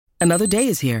Another day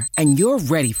is here, and you're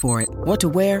ready for it. What to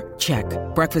wear? Check.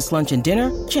 Breakfast, lunch, and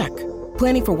dinner? Check.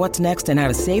 Planning for what's next and how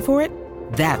to save for it?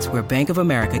 That's where Bank of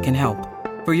America can help.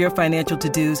 For your financial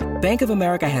to-dos, Bank of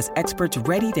America has experts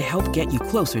ready to help get you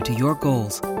closer to your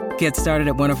goals. Get started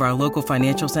at one of our local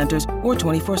financial centers or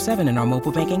 24/7 in our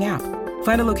mobile banking app.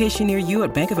 Find a location near you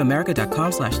at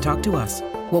bankofamerica.com/talktous.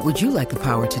 What would you like the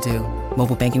power to do?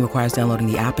 Mobile banking requires downloading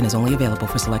the app and is only available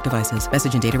for select devices.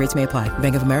 Message and data rates may apply.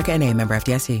 Bank of America N.A., member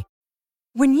FDIC.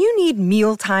 When you need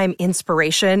mealtime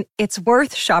inspiration, it's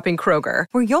worth shopping Kroger,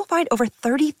 where you'll find over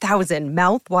 30,000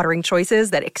 mouth-watering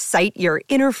choices that excite your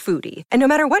inner foodie. And no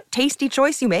matter what tasty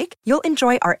choice you make, you'll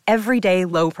enjoy our everyday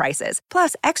low prices,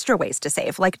 plus extra ways to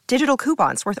save, like digital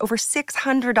coupons worth over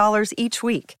 $600 each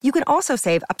week. You can also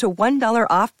save up to $1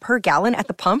 off per gallon at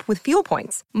the pump with fuel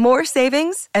points. More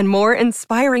savings and more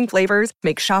inspiring flavors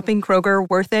make shopping Kroger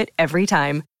worth it every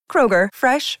time. Kroger,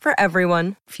 fresh for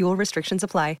everyone. Fuel restrictions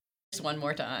apply. One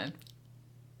more time.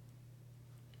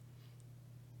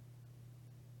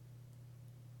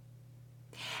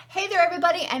 Hey there,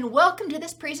 everybody, and welcome to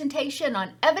this presentation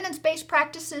on evidence-based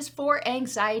practices for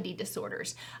anxiety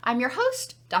disorders. I'm your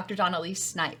host, Dr. Dawn-Elise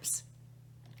Snipes.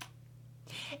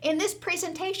 In this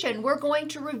presentation, we're going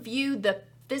to review the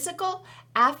physical,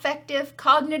 affective,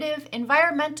 cognitive,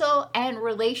 environmental, and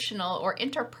relational or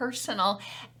interpersonal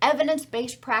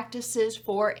evidence-based practices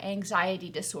for anxiety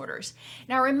disorders.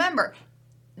 Now remember,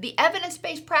 the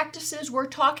evidence-based practices we're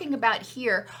talking about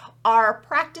here are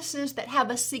practices that have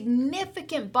a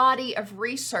significant body of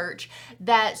research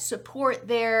that support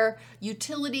their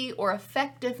utility or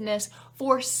effectiveness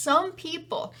for some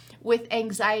people with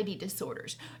anxiety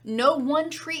disorders. No one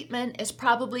treatment is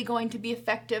probably going to be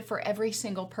effective for every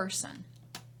single person.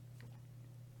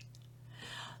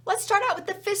 Let's start out with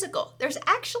the physical. There's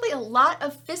actually a lot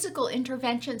of physical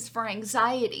interventions for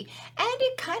anxiety, and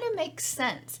it kind of makes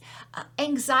sense.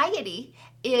 Anxiety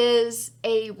is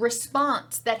a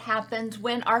response that happens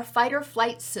when our fight or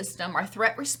flight system, our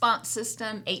threat response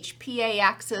system, HPA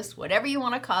axis, whatever you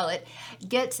want to call it,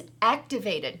 gets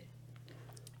activated.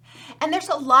 And there's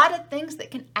a lot of things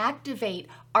that can activate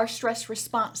our stress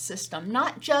response system,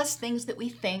 not just things that we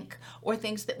think or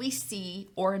things that we see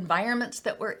or environments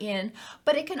that we're in,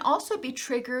 but it can also be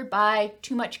triggered by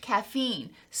too much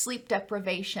caffeine, sleep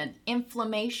deprivation,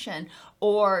 inflammation,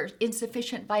 or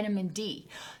insufficient vitamin D.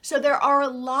 So there are a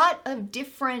lot of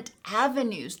different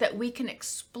avenues that we can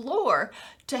explore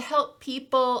to help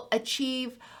people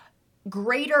achieve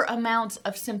greater amounts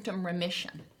of symptom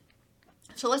remission.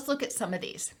 So let's look at some of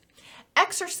these.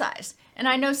 Exercise. And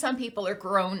I know some people are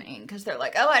groaning because they're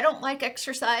like, oh, I don't like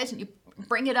exercise, and you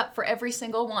bring it up for every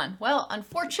single one. Well,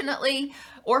 unfortunately,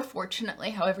 or fortunately,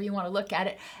 however you want to look at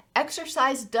it,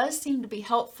 exercise does seem to be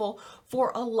helpful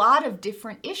for a lot of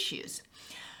different issues.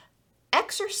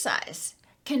 Exercise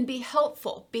can be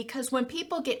helpful because when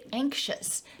people get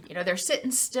anxious, they're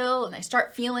sitting still and they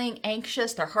start feeling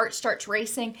anxious, their heart starts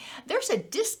racing, there's a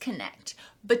disconnect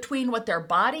between what their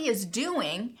body is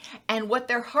doing and what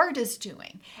their heart is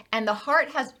doing. And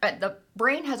the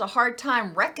brain has a hard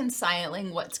time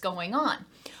reconciling what's going on.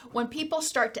 When people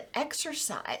start to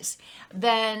exercise,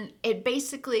 then it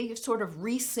basically sort of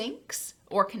resyncs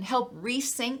or can help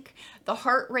resync the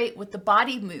heart rate with the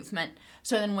body movement.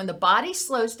 So then when the body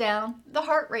slows down, the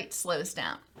heart rate slows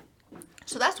down.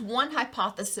 So that's one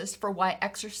hypothesis for why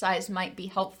exercise might be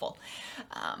helpful.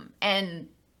 And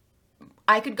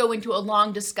I could go into a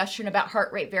long discussion about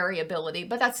heart rate variability,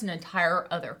 but that's an entire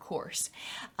other course.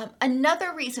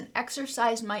 Another reason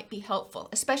exercise might be helpful,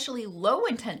 especially low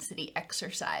intensity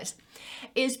exercise,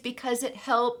 is because it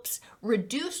helps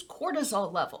reduce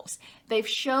cortisol levels. They've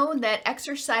shown that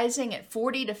exercising at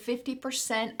 40 to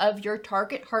 50% of your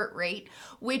target heart rate,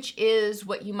 which is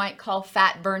what you might call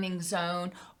fat burning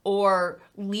zone or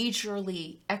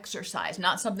leisurely exercise,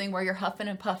 not something where you're huffing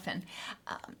and puffing,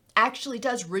 actually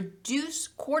does reduce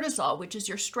cortisol, which is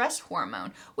your stress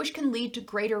hormone, which can lead to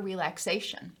greater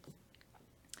relaxation.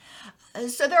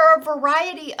 So there are a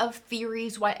variety of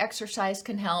theories why exercise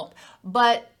can help,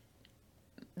 but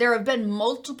there have been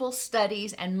multiple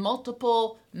studies and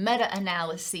multiple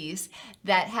meta-analyses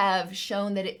that have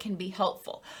shown that it can be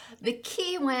helpful. The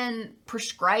key when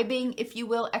prescribing, if you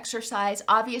will, exercise,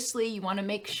 obviously you want to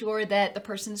make sure that the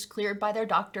person is cleared by their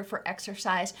doctor for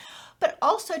exercise, but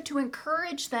also to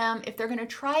encourage them, if they're going to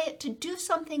try it, to do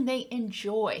something they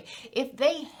enjoy. If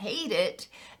they hate it,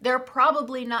 they're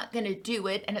probably not going to do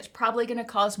it, and it's probably going to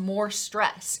cause more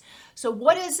stress. So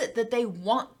what is it that they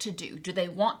want to do? Do they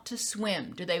want to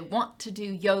swim? Do they want to do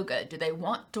yoga? Do they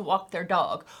want to walk their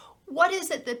dog? What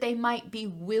is it that they might be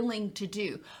willing to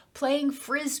do? Playing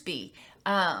Frisbee,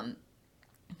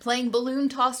 playing balloon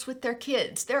toss with their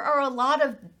kids. There are a lot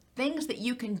of things that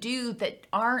you can do that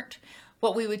aren't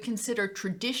what we would consider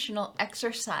traditional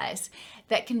exercise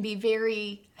that can be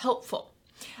very helpful.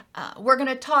 We're going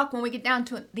to talk when we get down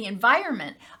to the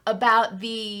environment about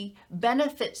the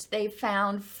benefits they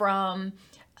found from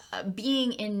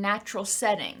being in natural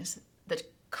settings. The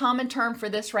common term for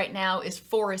this right now is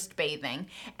forest bathing,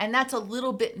 and that's a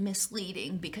little bit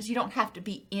misleading because you don't have to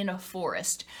be in a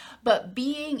forest, but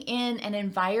being in an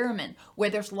environment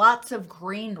where there's lots of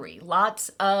greenery, lots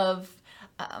of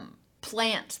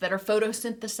plants that are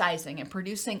photosynthesizing and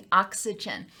producing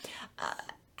oxygen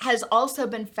has also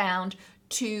been found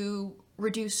to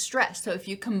reduce stress. So if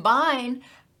you combine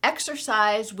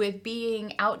exercise with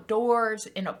being outdoors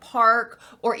in a park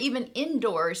or even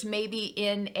indoors, maybe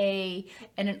in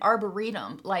an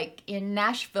arboretum, like in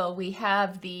Nashville, we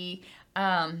have the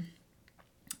Grand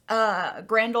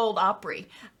Ole Opry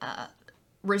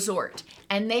Resort,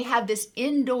 and they have this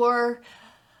indoor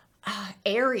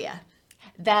area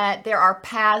that there are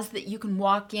paths that you can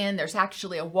walk in. There's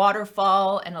actually a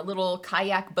waterfall and a little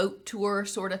kayak boat tour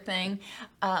sort of thing.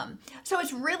 So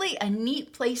it's really a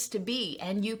neat place to be,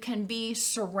 and you can be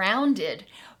surrounded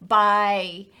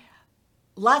by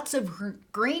lots of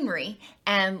greenery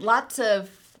and lots of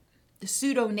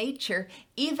pseudo nature,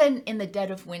 even in the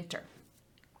dead of winter.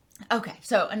 Okay,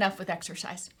 so enough with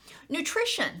exercise.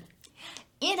 Nutrition.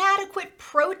 Inadequate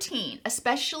protein,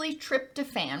 especially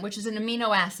tryptophan, which is an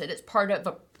amino acid. It's part of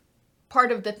the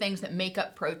things that make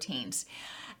up proteins.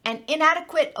 And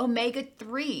inadequate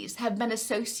omega-3s have been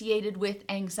associated with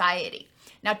anxiety.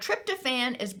 Now,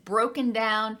 tryptophan is broken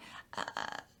down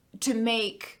to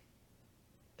make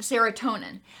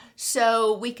serotonin.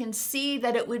 So we can see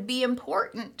that it would be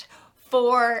important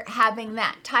for having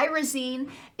that. Tyrosine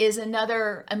is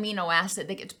another amino acid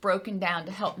that gets broken down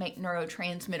to help make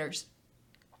neurotransmitters.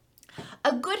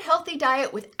 A good healthy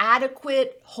diet with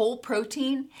adequate whole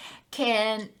protein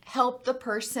can help the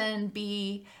person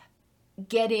be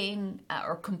getting,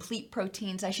 or complete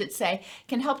proteins, I should say,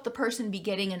 can help the person be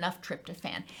getting enough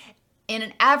tryptophan. In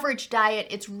an average diet,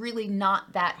 it's really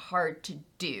not that hard to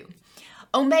do.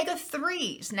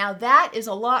 Omega-3s, now that is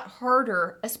a lot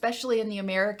harder, especially in the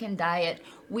American diet.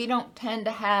 We don't tend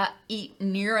to eat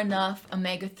near enough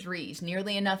omega-3s,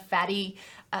 nearly enough fatty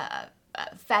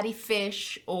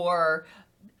fish, or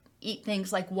eat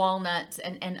things like walnuts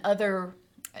and other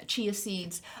chia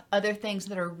seeds, other things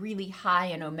that are really high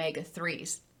in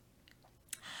omega-3s.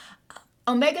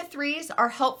 Omega-3s are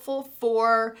helpful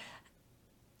for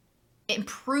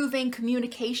improving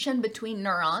communication between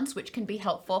neurons, which can be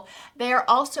helpful. They are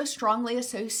also strongly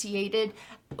associated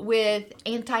with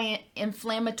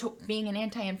being an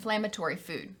anti-inflammatory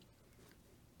food.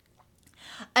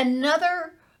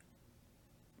 Another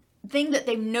thing that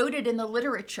they've noted in the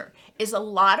literature is a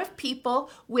lot of people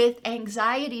with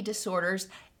anxiety disorders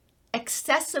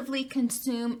excessively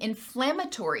consume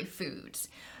inflammatory foods.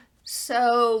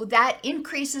 So that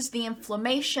increases the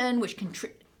inflammation, which can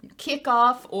kick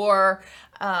off or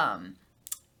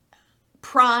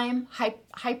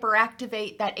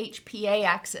hyperactivate that HPA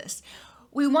axis.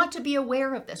 We want to be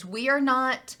aware of this. We are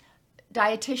not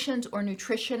dietitians or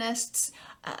nutritionists,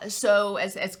 so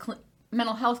as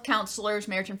mental health counselors,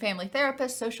 marriage and family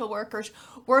therapists, social workers,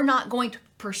 we're not going to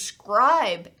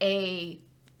prescribe a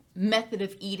method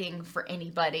of eating for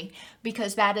anybody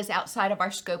because that is outside of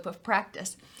our scope of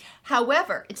practice.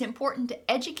 However, it's important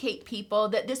to educate people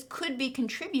that this could be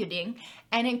contributing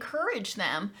and encourage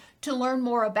them to learn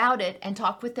more about it and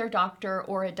talk with their doctor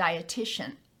or a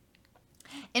dietitian.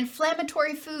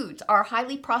 Inflammatory foods are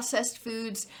highly processed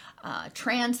foods,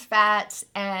 trans fats,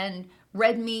 and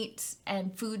red meats,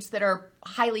 and foods that are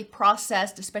highly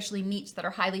processed, especially meats that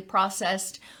are highly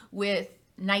processed with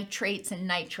nitrates and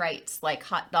nitrites, like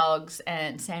hot dogs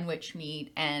and sandwich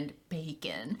meat and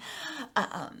bacon.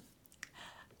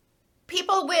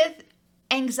 People with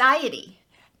anxiety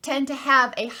tend to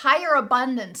have a higher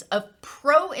abundance of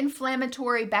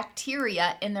pro-inflammatory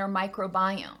bacteria in their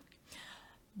microbiome.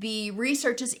 The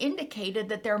research has indicated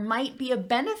that there might be a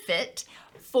benefit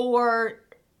for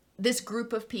this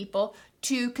group of people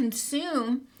to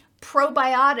consume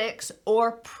probiotics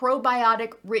or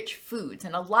probiotic-rich foods.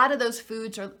 And a lot of those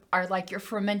foods are like your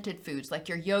fermented foods, like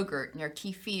your yogurt and your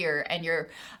kefir and your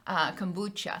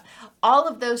kombucha. All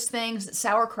of those things,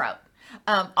 sauerkraut,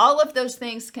 all of those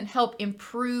things can help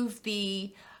improve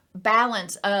the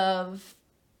balance of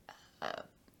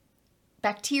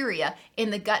bacteria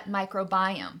in the gut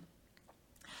microbiome.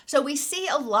 So we see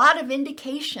a lot of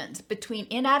indications between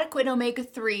inadequate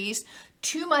omega-3s,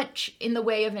 too much in the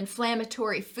way of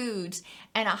inflammatory foods,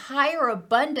 and a higher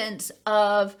abundance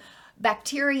of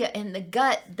bacteria in the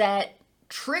gut that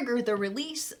trigger the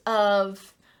release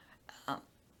of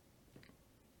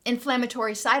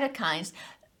inflammatory cytokines,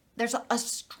 there's a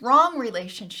strong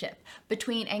relationship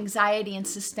between anxiety and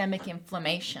systemic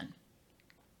inflammation.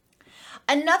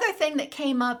 Another thing that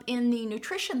came up in the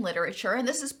nutrition literature, and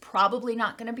this is probably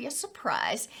not going to be a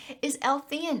surprise, is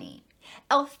L-theanine.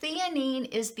 L-theanine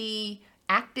is the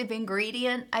active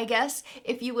ingredient, I guess,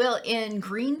 if you will, in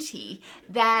green tea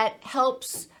that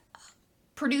helps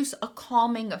produce a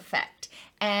calming effect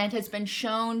and has been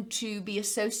shown to be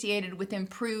associated with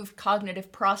improved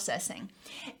cognitive processing.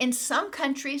 In some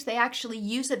countries, they actually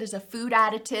use it as a food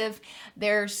additive.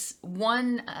 There's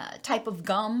one type of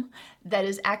gum that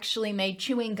is actually made,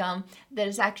 chewing gum, that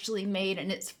is actually made,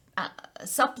 and it's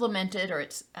supplemented, or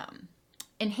it's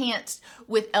enhanced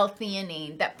with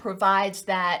L-theanine that provides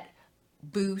that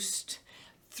boost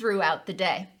throughout the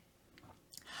day.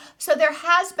 So there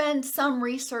has been some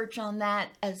research on that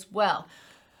as well.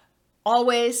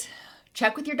 Always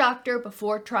check with your doctor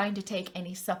before trying to take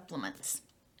any supplements.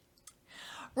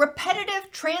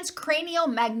 Repetitive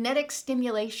transcranial magnetic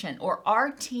stimulation, or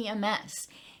RTMS,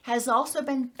 has also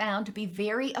been found to be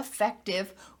very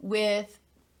effective with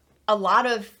a lot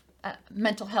of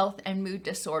mental health and mood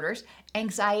disorders,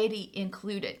 anxiety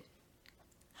included.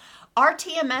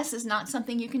 RTMS is not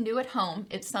something you can do at home.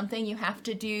 It's something you have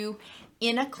to do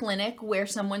in a clinic where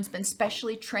someone's been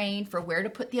specially trained for where to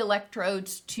put the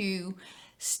electrodes to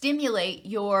stimulate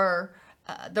your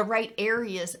the right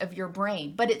areas of your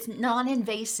brain. But it's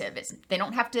non-invasive. They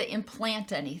don't have to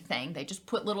implant anything. They just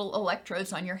put little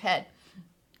electrodes on your head.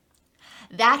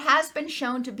 That has been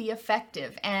shown to be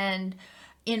effective, and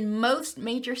in most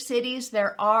major cities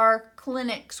there are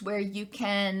clinics where you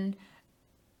can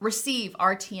receive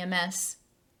RTMS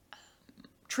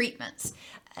treatments.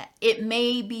 It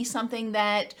may be something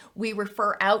that we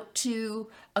refer out to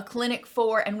a clinic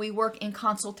for, and we work in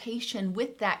consultation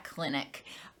with that clinic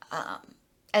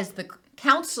as the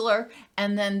counselor,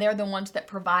 and then they're the ones that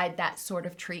provide that sort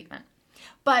of treatment.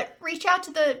 But reach out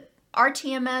to the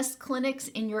RTMS clinics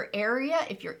in your area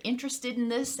if you're interested in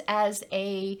this as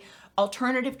a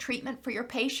alternative treatment for your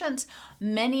patients.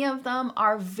 Many of them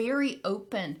are very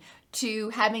open to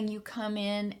having you come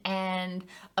in and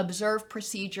observe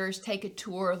procedures, take a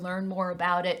tour, learn more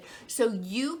about it, so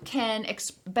you can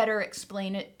better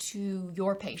explain it to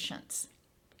your patients.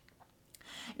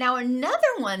 Now,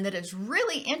 another one that is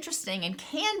really interesting and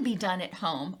can be done at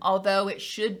home, although it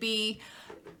should be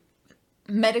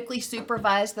medically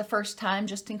supervised the first time,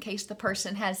 just in case the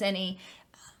person has any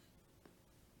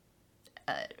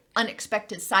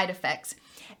unexpected side effects,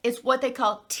 is what they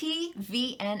call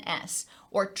TVNS,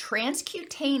 or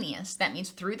transcutaneous, that means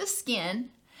through the skin,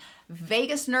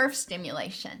 vagus nerve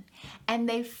stimulation. And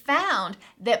they found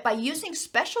that by using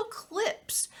special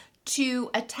clips to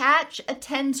attach a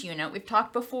TENS unit, we've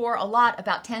talked before a lot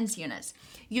about TENS units,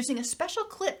 using a special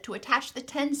clip to attach the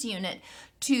TENS unit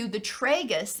to the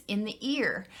tragus in the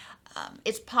ear,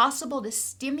 it's possible to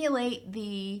stimulate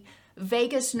the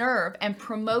vagus nerve and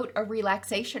promote a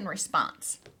relaxation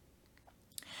response.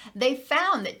 They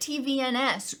found that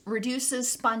TVNS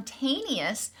reduces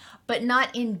spontaneous but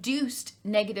not induced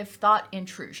negative thought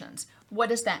intrusions. What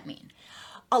does that mean?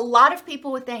 A lot of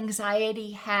people with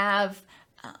anxiety have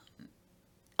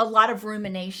a lot of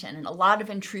rumination and a lot of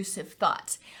intrusive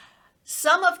thoughts.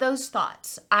 Some of those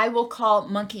thoughts I will call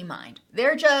monkey mind.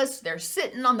 They're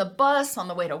sitting on the bus on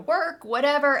the way to work,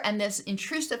 whatever, and this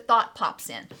intrusive thought pops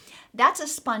in. That's a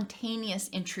spontaneous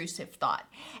intrusive thought.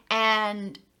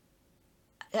 And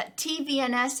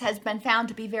TVNS has been found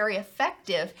to be very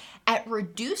effective at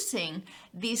reducing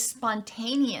these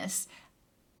spontaneous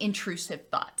intrusive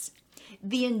thoughts.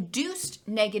 The induced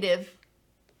negative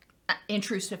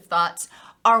intrusive thoughts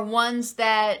are ones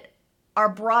that are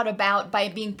brought about by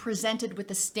being presented with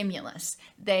a stimulus.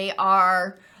 They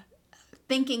are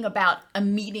thinking about a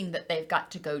meeting that they've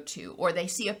got to go to, or they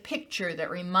see a picture that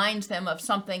reminds them of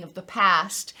something of the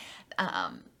past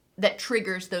that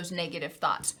triggers those negative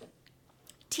thoughts.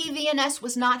 TVNS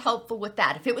was not helpful with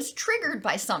that. If it was triggered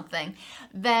by something,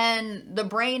 then the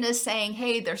brain is saying,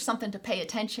 hey, there's something to pay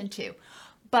attention to.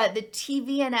 But the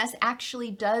TVNS actually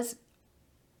does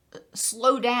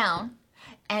slow down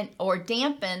or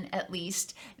dampen, at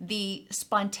least, the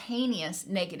spontaneous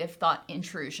negative thought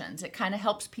intrusions. It kind of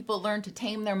helps people learn to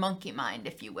tame their monkey mind,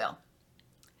 if you will.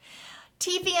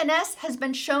 TVNS has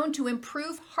been shown to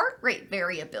improve heart rate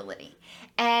variability,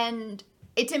 and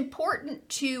it's important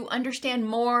to understand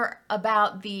more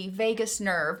about the vagus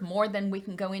nerve, more than we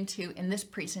can go into in this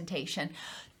presentation,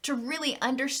 to really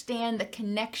understand the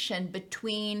connection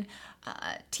between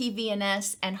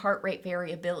TVNS and heart rate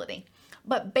variability.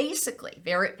 But basically,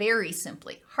 very, very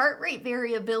simply, heart rate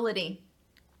variability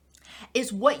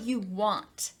is what you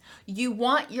want. You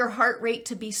want your heart rate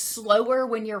to be slower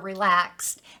when you're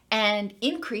relaxed and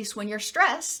increase when you're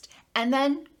stressed, and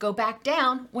then go back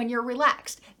down when you're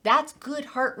relaxed. That's good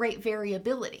heart rate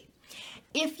variability.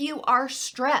 If you are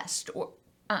stressed, or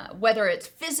whether it's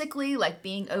physically, like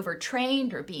being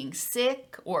overtrained or being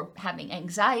sick or having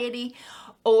anxiety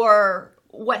or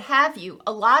what have you,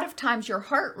 a lot of times your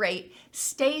heart rate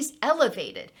stays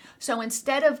elevated. So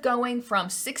instead of going from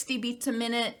 60 beats a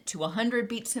minute to 100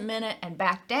 beats a minute and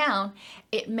back down,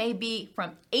 it may be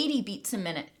from 80 beats a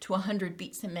minute to 100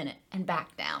 beats a minute and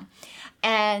back down.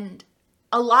 And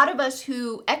a lot of us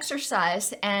who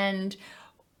exercise and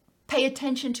pay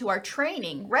attention to our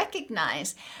training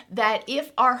recognize that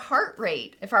if our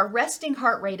resting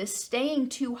heart rate is staying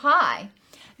too high,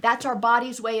 that's our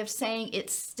body's way of saying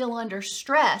it's still under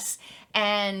stress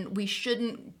and we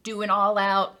shouldn't do an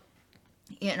all-out,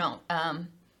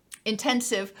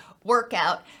 intensive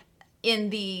workout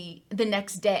in the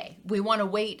next day. We want to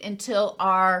wait until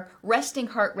our resting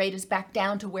heart rate is back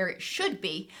down to where it should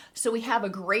be, so we have a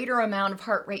greater amount of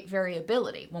heart rate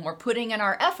variability. When we're putting in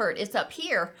our effort, it's up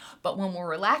here, but when we're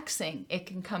relaxing, it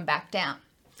can come back down.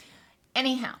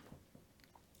 Anyhow,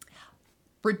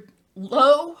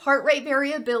 low heart rate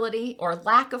variability or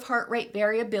lack of heart rate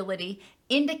variability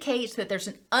indicates that there's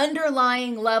an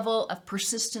underlying level of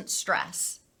persistent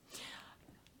stress.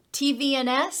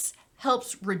 TVNS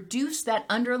helps reduce that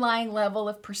underlying level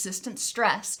of persistent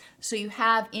stress, so you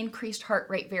have increased heart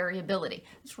rate variability.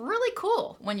 It's really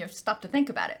cool when you stop to think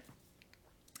about it.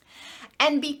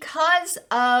 And because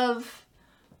of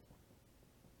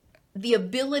the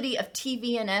ability of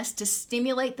TVNS to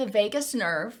stimulate the vagus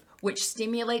nerve, which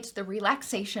stimulates the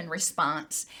relaxation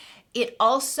response, it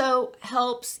also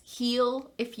helps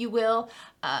heal, if you will,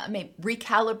 maybe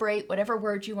recalibrate, whatever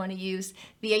word you want to use,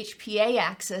 the HPA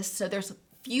axis. So there's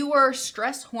fewer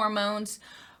stress hormones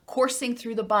coursing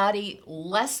through the body,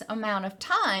 less amount of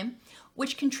time,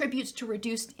 which contributes to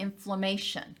reduced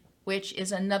inflammation, which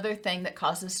is another thing that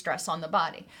causes stress on the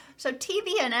body. So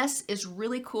TVNS is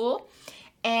really cool,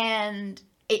 and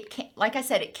it can, like I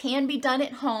said, it can be done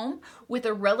at home with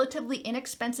a relatively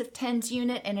inexpensive TENS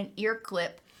unit and an ear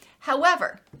clip.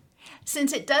 However,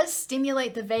 since it does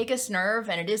stimulate the vagus nerve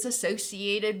and it is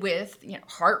associated with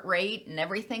heart rate and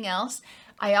everything else,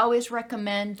 I always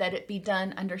recommend that it be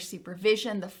done under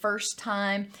supervision the first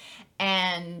time,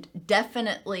 and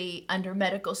definitely under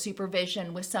medical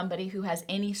supervision with somebody who has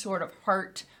any sort of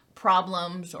heart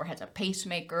problems or has a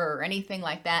pacemaker or anything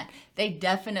like that. They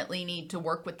definitely need to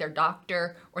work with their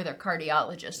doctor or their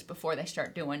cardiologist before they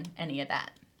start doing any of that.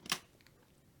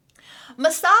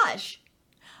 Massage.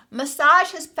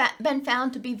 Massage has been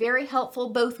found to be very helpful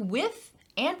both with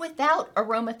and without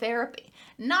aromatherapy.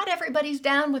 Not everybody's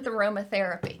down with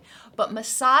aromatherapy, but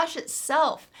massage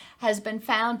itself has been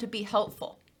found to be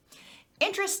helpful.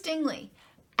 Interestingly,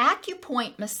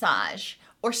 acupoint massage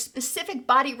or specific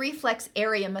body reflex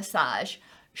area massage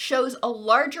shows a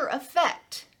larger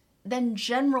effect than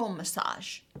general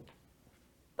massage.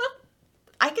 Well,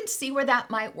 I can see where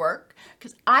that might work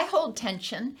because I hold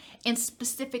tension in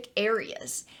specific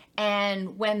areas.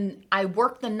 And when I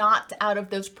work the knots out of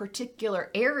those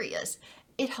particular areas,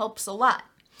 it helps a lot.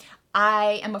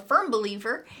 I am a firm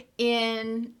believer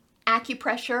in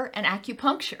acupressure and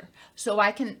acupuncture. So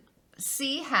I can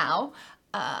see how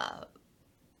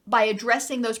by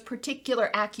addressing those particular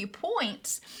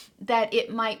acupoints that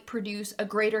it might produce a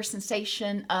greater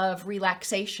sensation of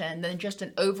relaxation than just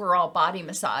an overall body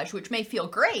massage, which may feel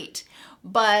great,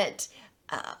 but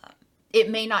it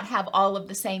may not have all of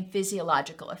the same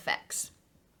physiological effects.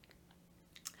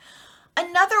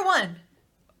 Another one,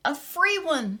 a free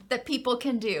one that people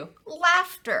can do,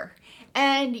 laughter.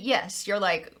 And yes, you're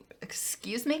like,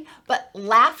 excuse me, but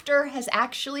laughter has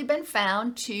actually been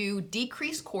found to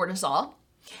decrease cortisol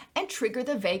and trigger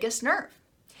the vagus nerve.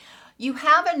 You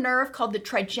have a nerve called the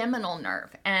trigeminal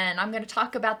nerve, and I'm going to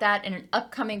talk about that in an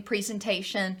upcoming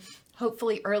presentation,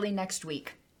 hopefully early next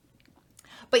week.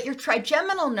 But your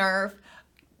trigeminal nerve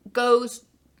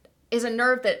is a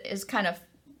nerve that is kind of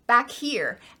back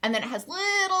here, and then it has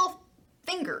little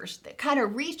fingers that kind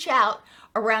of reach out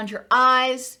around your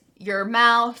eyes, your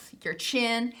mouth, your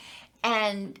chin,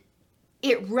 and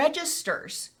it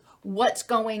registers what's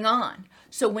going on.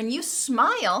 So when you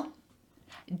smile,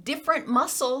 different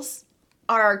muscles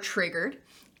are triggered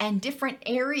and different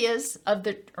areas of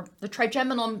the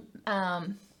trigeminal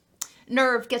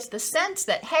nerve gets the sense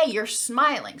that, hey, you're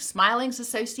smiling. Smiling's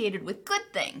associated with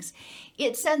good things.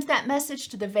 It sends that message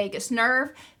to the vagus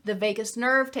nerve. The vagus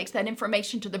nerve takes that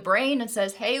information to the brain and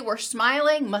says, hey, we're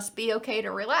smiling, must be okay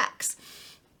to relax.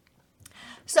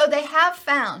 So they have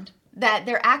found that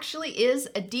there actually is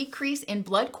a decrease in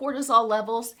blood cortisol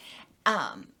levels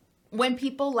when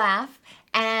people laugh,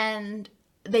 and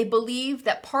they believe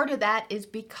that part of that is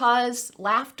because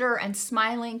laughter and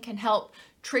smiling can help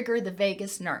trigger the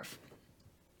vagus nerve.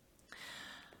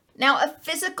 Now, a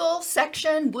physical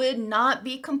section would not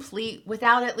be complete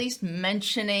without at least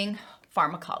mentioning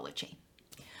pharmacology.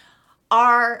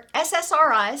 Our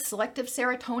SSRIs, selective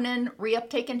serotonin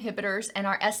reuptake inhibitors, and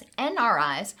our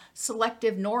SNRIs,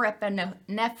 selective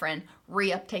norepinephrine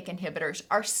reuptake inhibitors,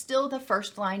 are still the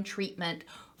first-line treatment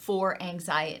for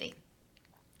anxiety.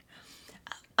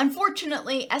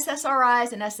 Unfortunately,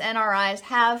 SSRIs and SNRIs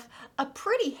have a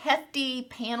pretty hefty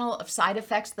panel of side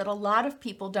effects that a lot of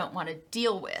people don't want to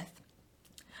deal with.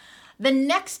 The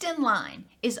next in line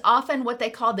is often what they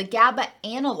call the GABA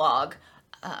analog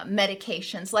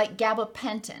medications like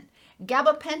gabapentin.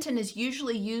 Gabapentin is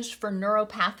usually used for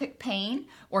neuropathic pain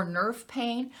or nerve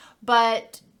pain,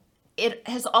 but it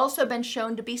has also been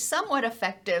shown to be somewhat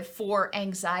effective for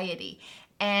anxiety,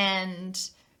 and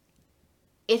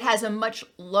it has a much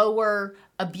lower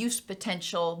abuse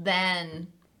potential than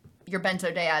your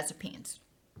benzodiazepines.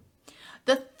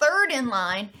 The third in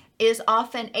line is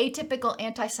often atypical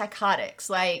antipsychotics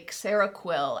like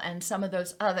Seroquel and some of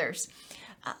those others.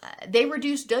 They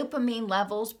reduce dopamine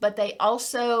levels, but they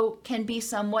also can be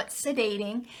somewhat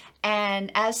sedating,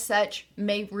 and as such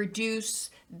may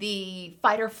reduce the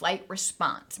fight or flight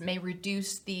response, may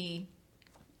reduce the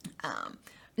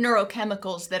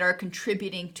neurochemicals that are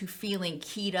contributing to feeling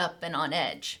keyed up and on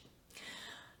edge.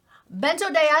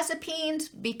 Benzodiazepines,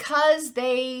 because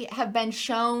they have been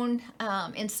shown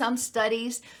in some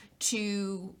studies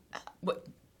to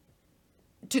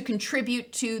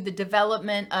contribute to the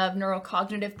development of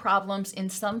neurocognitive problems in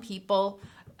some people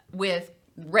with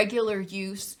regular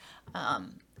use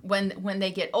when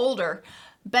they get older,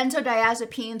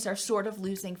 benzodiazepines are sort of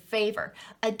losing favor.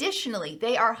 Additionally,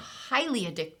 they are highly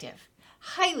addictive,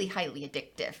 highly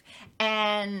addictive,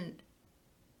 and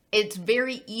it's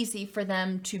very easy for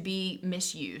them to be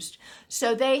misused.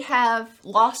 So they have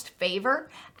lost favor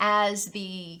as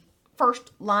the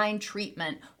first line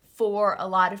treatment for a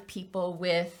lot of people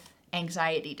with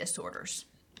anxiety disorders.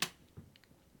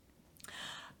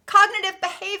 Cognitive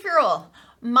behavioral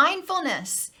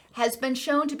mindfulness has been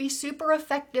shown to be super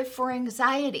effective for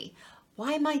anxiety.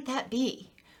 Why might that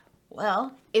be?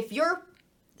 Well, if you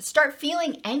start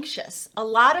feeling anxious, a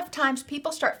lot of times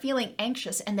people start feeling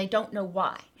anxious and they don't know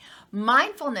why.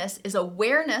 Mindfulness is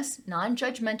awareness,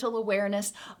 non-judgmental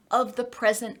awareness of the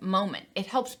present moment. It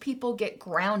helps people get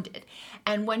grounded.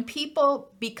 And when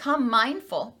people become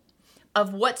mindful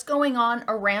of what's going on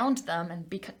around them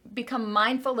and become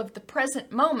mindful of the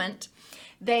present moment,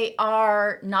 they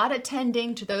are not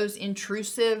attending to those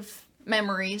intrusive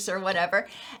memories or whatever.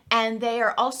 And they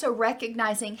are also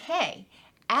recognizing, hey,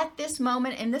 at this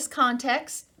moment in this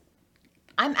context,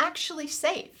 I'm actually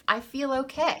safe. I feel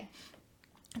okay.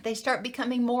 They start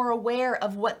becoming more aware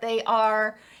of what they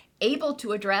are able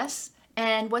to address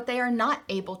and what they are not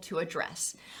able to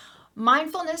address.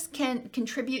 Mindfulness can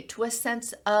contribute to a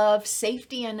sense of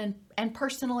safety and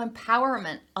personal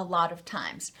empowerment a lot of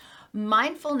times.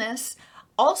 Mindfulness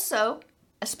also,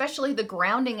 especially the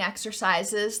grounding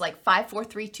exercises like 5, 4,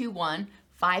 3, 2, 1,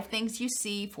 5 things you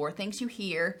see, 4 things you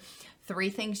hear, 3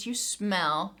 things you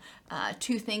smell,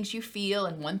 2 things you feel,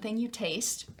 and 1 thing you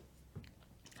taste.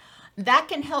 That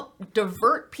can help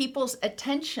divert people's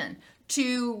attention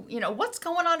to, what's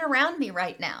going on around me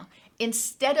right now,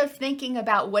 instead of thinking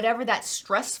about whatever that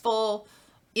stressful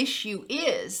issue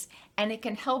is. And it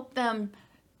can help them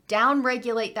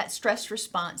downregulate that stress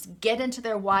response, get into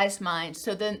their wise mind,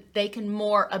 so then they can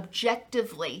more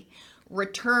objectively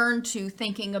return to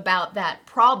thinking about that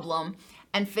problem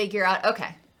and figure out,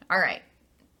 okay, all right,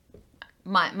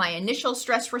 my initial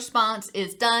stress response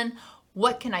is done.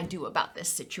 What can I do about this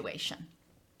situation?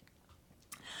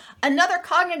 Another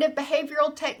cognitive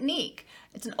behavioral technique,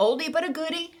 it's an oldie but a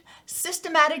goodie,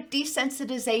 systematic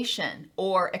desensitization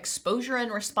or exposure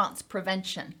and response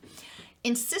prevention.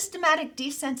 In systematic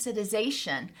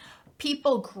desensitization,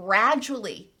 people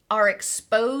gradually are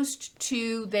exposed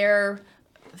to their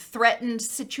threatened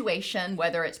situation,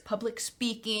 whether it's public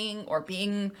speaking or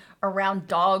being around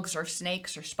dogs or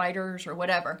snakes or spiders or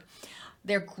whatever.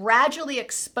 They're gradually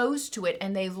exposed to it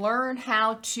and they learn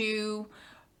how to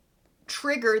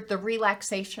trigger the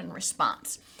relaxation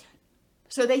response.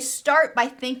 So they start by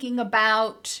thinking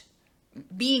about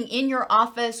being in your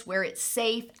office where it's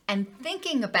safe and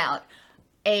thinking about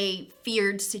a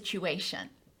feared situation.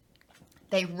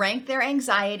 They rank their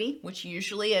anxiety, which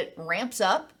usually it ramps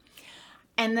up,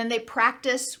 and then they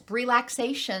practice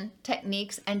relaxation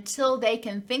techniques until they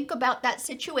can think about that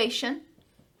situation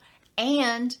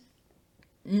and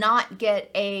not get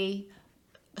a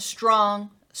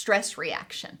strong stress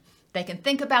reaction. They can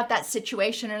think about that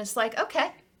situation and it's like,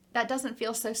 okay, that doesn't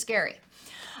feel so scary.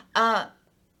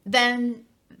 Then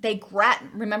they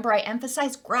remember I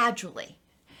emphasize gradually.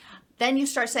 Then you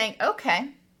start saying, okay,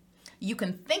 you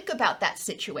can think about that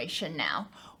situation now.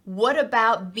 What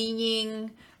about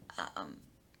being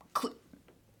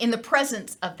in the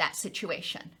presence of that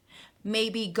situation?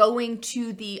 Maybe going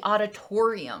to the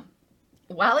auditorium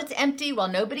while it's empty, while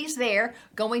nobody's there,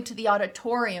 going to the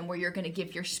auditorium where you're going to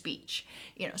give your speech.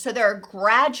 So there are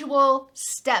gradual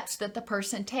steps that the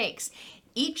person takes.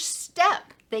 Each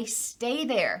step, they stay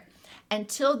there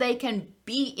until they can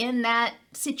be in that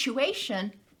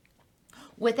situation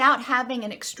without having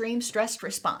an extreme stress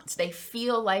response. They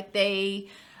feel like they've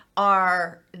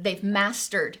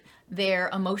mastered their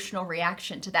emotional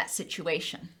reaction to that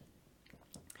situation.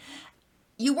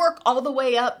 You work all the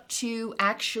way up to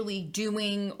actually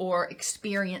doing or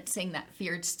experiencing that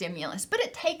feared stimulus, but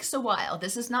it takes a while.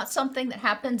 This is not something that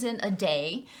happens in a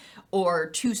day or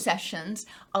 2 sessions.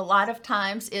 A lot of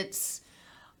times it's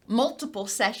multiple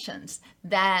sessions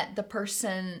that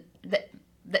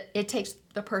it takes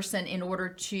the person in order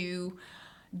to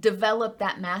develop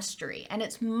that mastery. And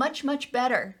it's much, much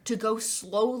better to go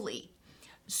slowly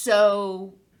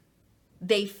so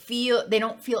they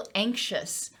don't feel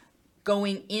anxious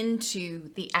going into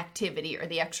the activity or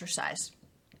the exercise.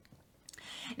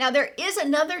 Now, there is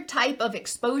another type of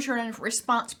exposure and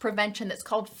response prevention that's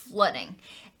called flooding.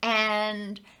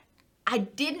 And I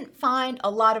didn't find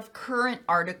a lot of current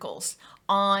articles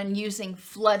on using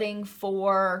flooding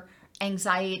for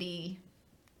anxiety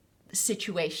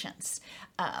situations.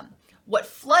 What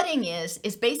flooding is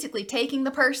basically taking the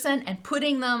person and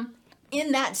putting them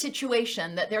in that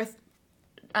situation that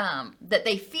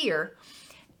they fear,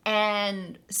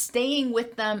 and staying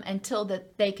with them until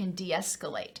that they can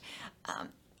de-escalate.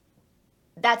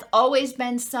 That's always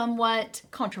been somewhat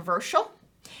controversial.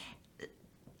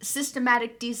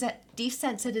 Systematic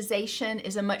desensitization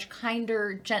is a much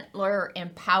kinder, gentler,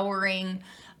 empowering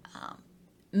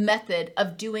method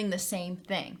of doing the same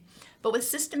thing. But with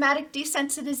systematic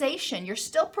desensitization, you're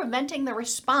still preventing the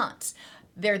response.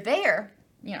 They're there,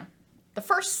 the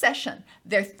first session,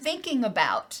 they're thinking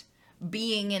about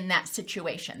being in that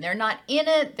situation. They're not in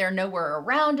it, they're nowhere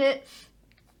around it.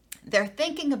 They're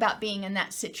thinking about being in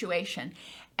that situation.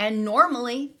 And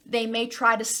normally they may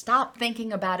try to stop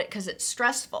thinking about it because it's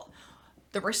stressful.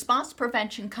 The response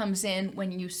prevention comes in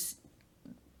when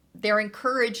they're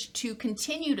encouraged to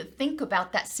continue to think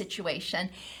about that situation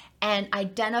and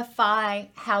identify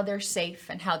how they're safe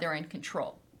and how they're in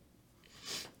control.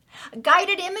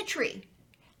 Guided imagery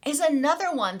is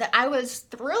another one that I was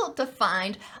thrilled to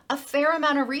find a fair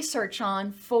amount of research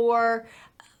on for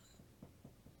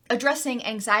addressing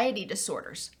anxiety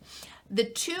disorders. The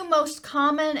 2 most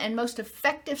common and most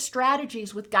effective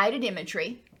strategies with guided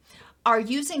imagery are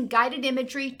using guided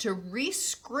imagery to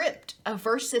re-script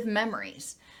aversive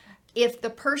memories. If the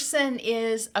person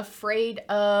is afraid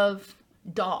of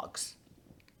dogs,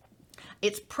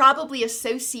 it's probably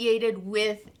associated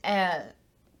with a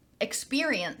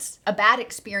bad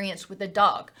experience with a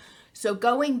dog. So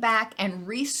going back and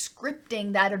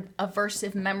re-scripting that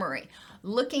aversive memory,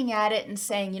 looking at it and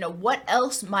saying, what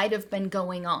else might have been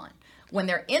going on? When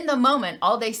they're in the moment,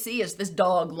 all they see is this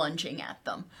dog lunging at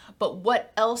them. But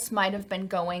what else might have been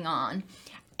going on?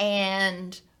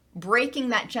 And breaking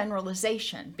that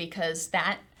generalization, because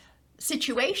that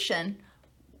situation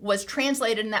was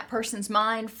translated in that person's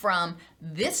mind from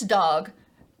this dog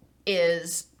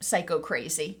is psycho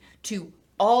crazy to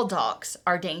all dogs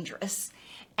are dangerous.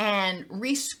 And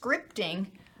re-scripting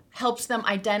helps them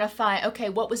identify, okay,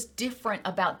 what was different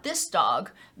about this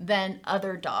dog than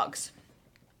other dogs,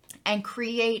 and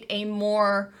create a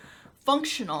more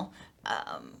functional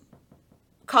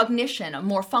cognition, a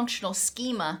more functional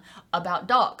schema about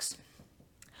dogs.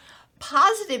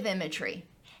 Positive imagery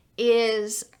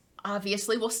is,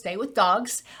 obviously, we'll stay with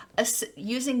dogs,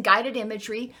 using guided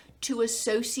imagery to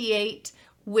associate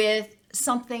with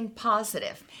something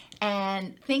positive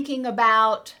and thinking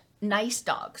about nice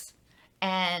dogs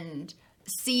and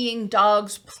seeing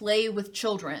dogs play with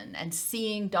children and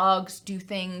seeing dogs do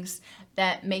things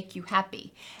that make you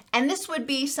happy. And this would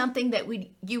be something that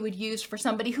you would use for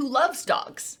somebody who loves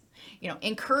dogs,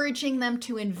 encouraging them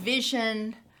to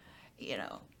envision,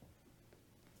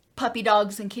 puppy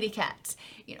dogs and kitty cats.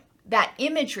 That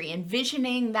imagery,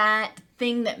 envisioning that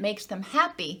thing that makes them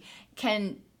happy,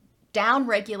 can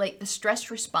downregulate the stress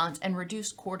response and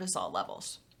reduce cortisol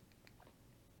levels.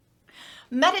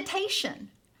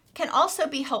 Meditation can also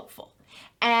be helpful.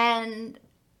 And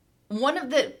one of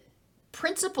the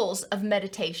principles of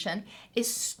meditation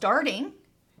is starting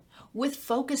with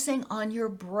focusing on your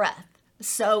breath.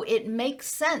 So it makes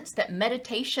sense that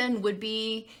meditation would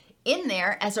be in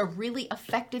there as a really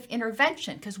effective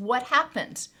intervention, because what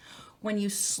happens when you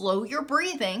slow your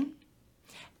breathing?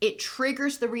 It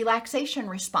triggers the relaxation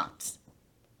response.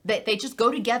 They just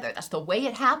go together. That's the way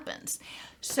it happens.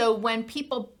 So when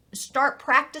people start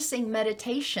practicing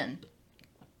meditation,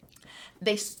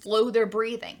 they slow their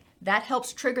breathing. That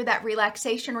helps trigger that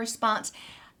relaxation response.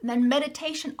 And then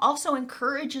meditation also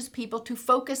encourages people to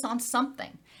focus on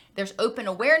something. There's open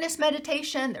awareness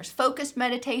meditation, there's focused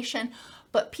meditation,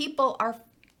 but people are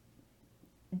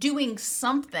doing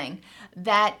something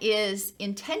that is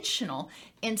intentional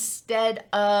instead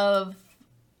of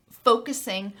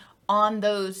focusing on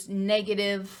those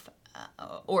negative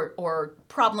or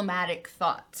problematic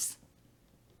thoughts.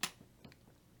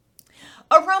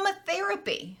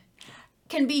 Aromatherapy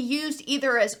can be used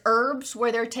either as herbs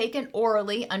where they're taken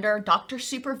orally under doctor's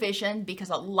supervision, because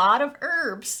a lot of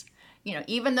herbs,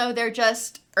 even though they're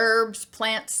just herbs,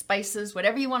 plants, spices,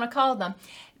 whatever you want to call them,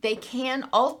 they can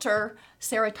alter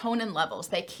serotonin levels.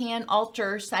 They can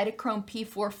alter cytochrome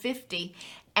P450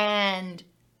 and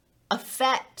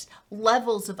affect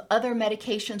levels of other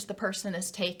medications the person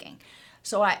is taking.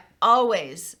 So I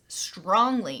always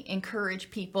strongly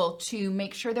encourage people to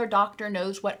make sure their doctor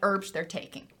knows what herbs they're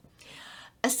taking.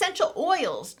 Essential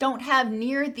oils don't have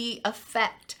near the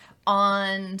effect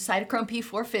on cytochrome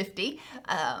P450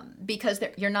 because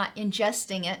you're not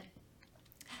ingesting it.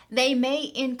 They may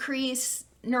increase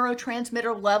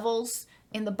neurotransmitter levels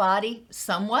in the body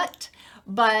somewhat,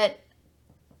 but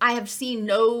I have seen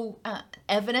no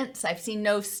evidence, I've seen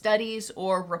no studies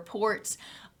or reports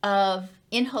of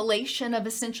inhalation of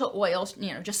essential oils,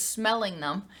 just smelling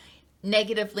them,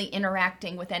 negatively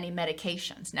interacting with any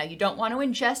medications. Now, you don't want to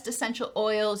ingest essential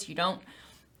oils. You don't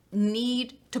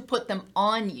need to put them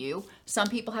on you. Some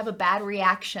people have a bad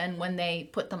reaction when they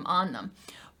put them on them.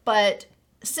 But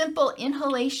simple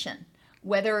inhalation,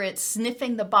 whether it's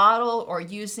sniffing the bottle or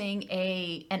using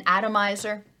an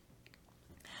atomizer.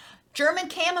 German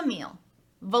chamomile,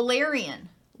 valerian,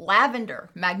 lavender,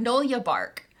 magnolia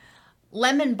bark,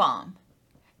 lemon balm,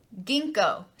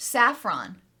 ginkgo,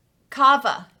 saffron,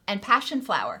 kava, and passion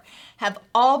flower have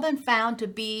all been found to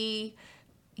be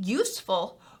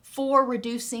useful for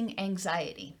reducing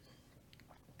anxiety.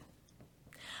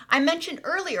 I mentioned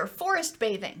earlier forest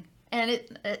bathing, and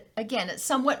it's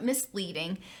somewhat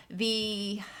misleading.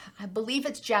 I believe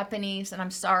it's Japanese, and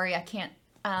I'm sorry, I can't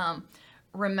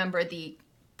remember the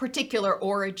particular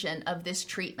origin of this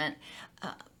treatment,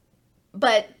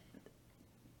 but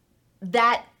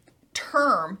that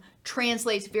term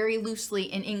translates very loosely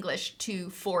in English to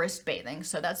forest bathing,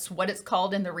 so that's what it's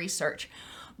called in the research.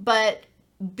 But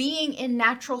being in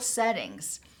natural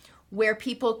settings where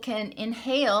people can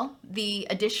inhale the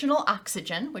additional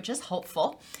oxygen, which is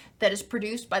helpful, that is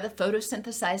produced by the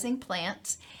photosynthesizing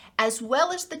plants, as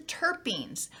well as the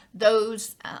terpenes,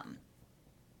 those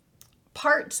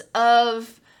parts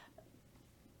of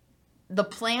the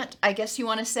plant, I guess you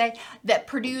want to say, that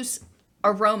produce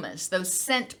aromas, those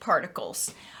scent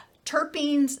particles.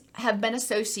 Terpenes have been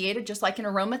associated, just like in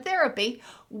aromatherapy,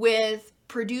 with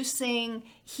producing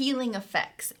healing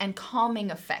effects and calming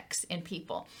effects in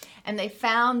people. And they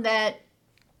found that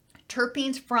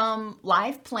terpenes from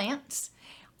live plants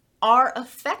are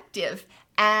effective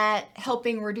at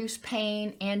helping reduce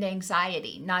pain and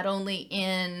anxiety, not only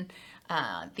in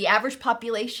the average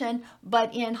population,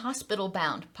 but in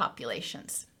hospital-bound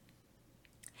populations.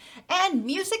 And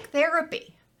music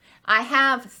therapy. I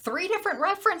have 3 different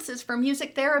references for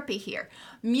music therapy here.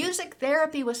 Music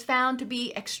therapy was found to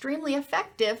be extremely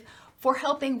effective for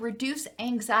helping reduce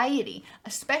anxiety,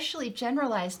 especially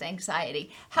generalized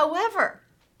anxiety. However,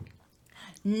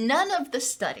 none of the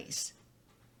studies,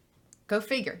 go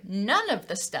figure, none of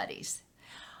the studies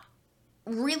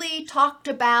really talked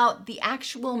about the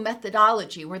actual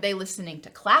methodology. Were they listening to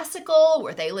classical?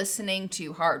 Were they listening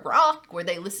to hard rock? Were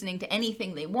they listening to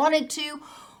anything they wanted to?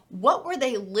 What were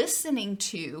they listening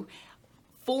to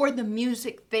for the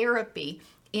music therapy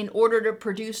in order to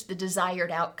produce the desired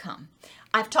outcome?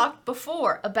 I've talked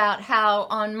before about how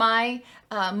on my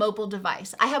mobile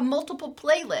device, I have multiple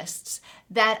playlists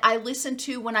that I listen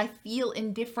to when I feel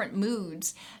in different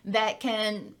moods that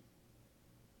can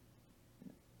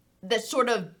that sort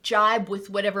of jibe with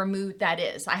whatever mood that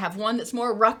is. I have one that's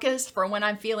more ruckus for when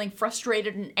I'm feeling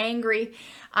frustrated and angry.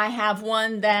 I have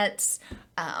one that's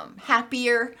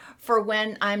happier for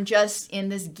when I'm just in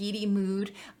this giddy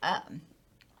mood.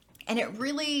 And it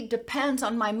really depends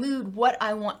on my mood what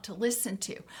I want to listen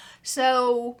to.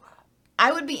 So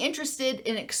I would be interested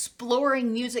in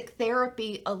exploring music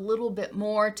therapy a little bit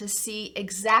more to see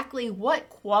exactly what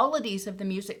qualities of the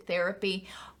music therapy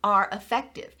are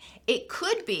effective. It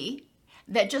could be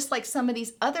that, just like some of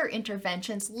these other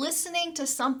interventions, listening to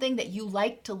something that you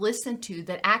like to listen to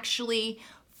that actually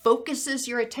focuses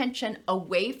your attention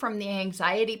away from the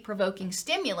anxiety-provoking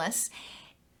stimulus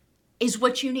is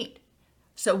what you need.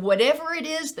 So whatever it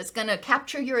is that's going to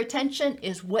capture your attention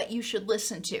is what you should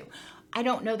listen to. I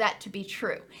don't know that to be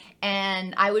true.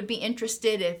 And I would be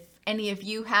interested if any of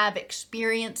you have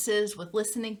experiences with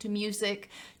listening to music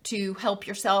to help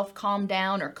yourself calm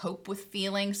down or cope with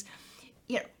feelings.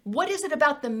 You know, what is it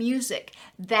about the music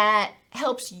that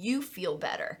helps you feel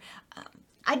better?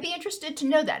 I'd be interested to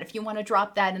know that if you want to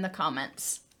drop that in the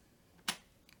comments.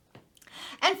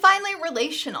 And finally,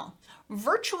 relational.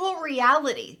 Virtual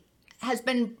reality has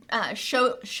been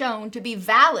shown to be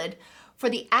valid for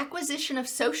the acquisition of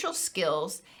social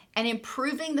skills and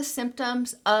improving the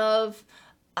symptoms of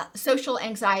social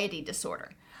anxiety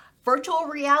disorder. Virtual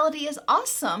reality is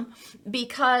awesome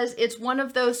because it's one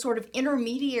of those sort of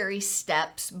intermediary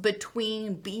steps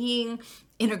between being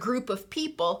in a group of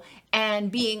people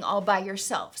and being all by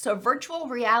yourself. So virtual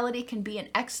reality can be an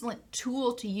excellent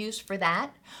tool to use for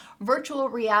that. Virtual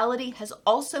reality has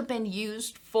also been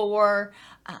used for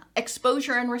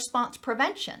exposure and response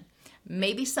prevention.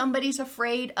 Maybe somebody's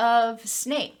afraid of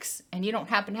snakes and you don't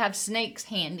happen to have snakes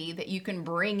handy that you can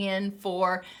bring in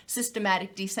for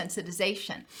systematic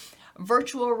desensitization.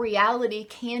 Virtual reality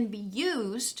can be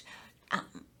used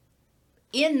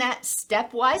in that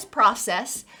stepwise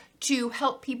process to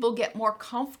help people get more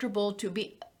comfortable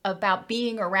about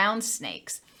being around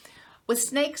snakes. With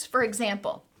snakes, for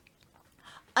example,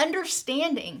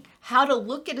 understanding how to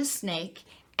look at a snake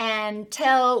and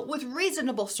tell with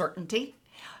reasonable certainty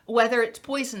whether it's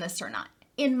poisonous or not.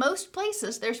 In most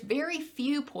places, there's very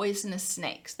few poisonous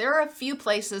snakes. There are a few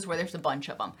places where there's a bunch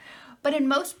of them, but in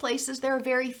most places, there are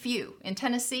very few. In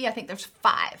Tennessee, I think there's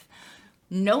 5.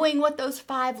 Knowing what those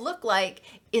 5 look like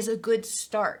is a good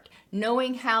start.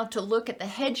 Knowing how to look at the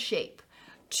head shape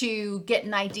to get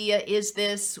an idea, is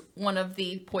this one of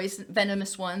the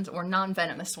venomous ones or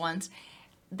non-venomous ones,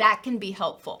 that can be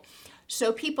helpful.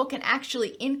 So people can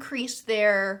actually increase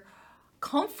their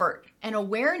comfort and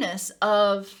awareness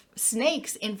of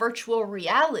snakes in virtual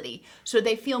reality so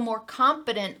they feel more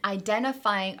confident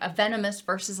identifying a venomous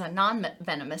versus a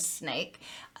non-venomous snake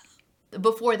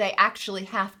before they actually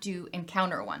have to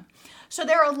encounter one. So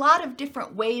there are a lot of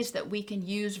different ways that we can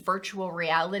use virtual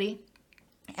reality,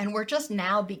 and we're just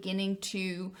now beginning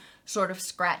to sort of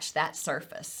scratch that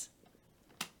surface.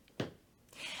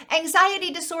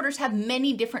 Anxiety disorders have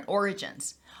many different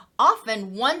origins.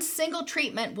 Often, one single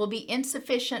treatment will be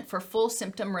insufficient for full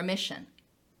symptom remission.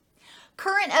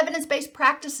 Current evidence-based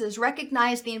practices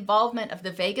recognize the involvement of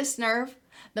the vagus nerve,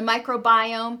 the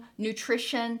microbiome,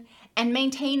 nutrition, and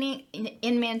maintaining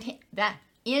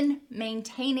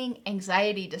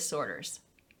anxiety disorders.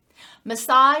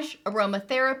 Massage,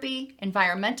 aromatherapy,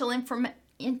 environmental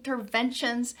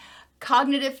interventions,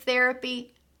 cognitive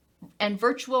therapy, and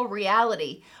virtual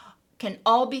reality can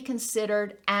all be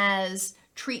considered as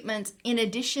treatments in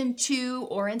addition to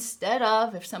or instead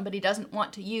of, if somebody doesn't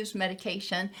want to use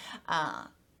medication,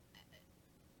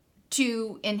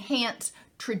 to enhance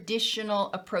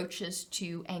traditional approaches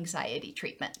to anxiety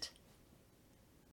treatment.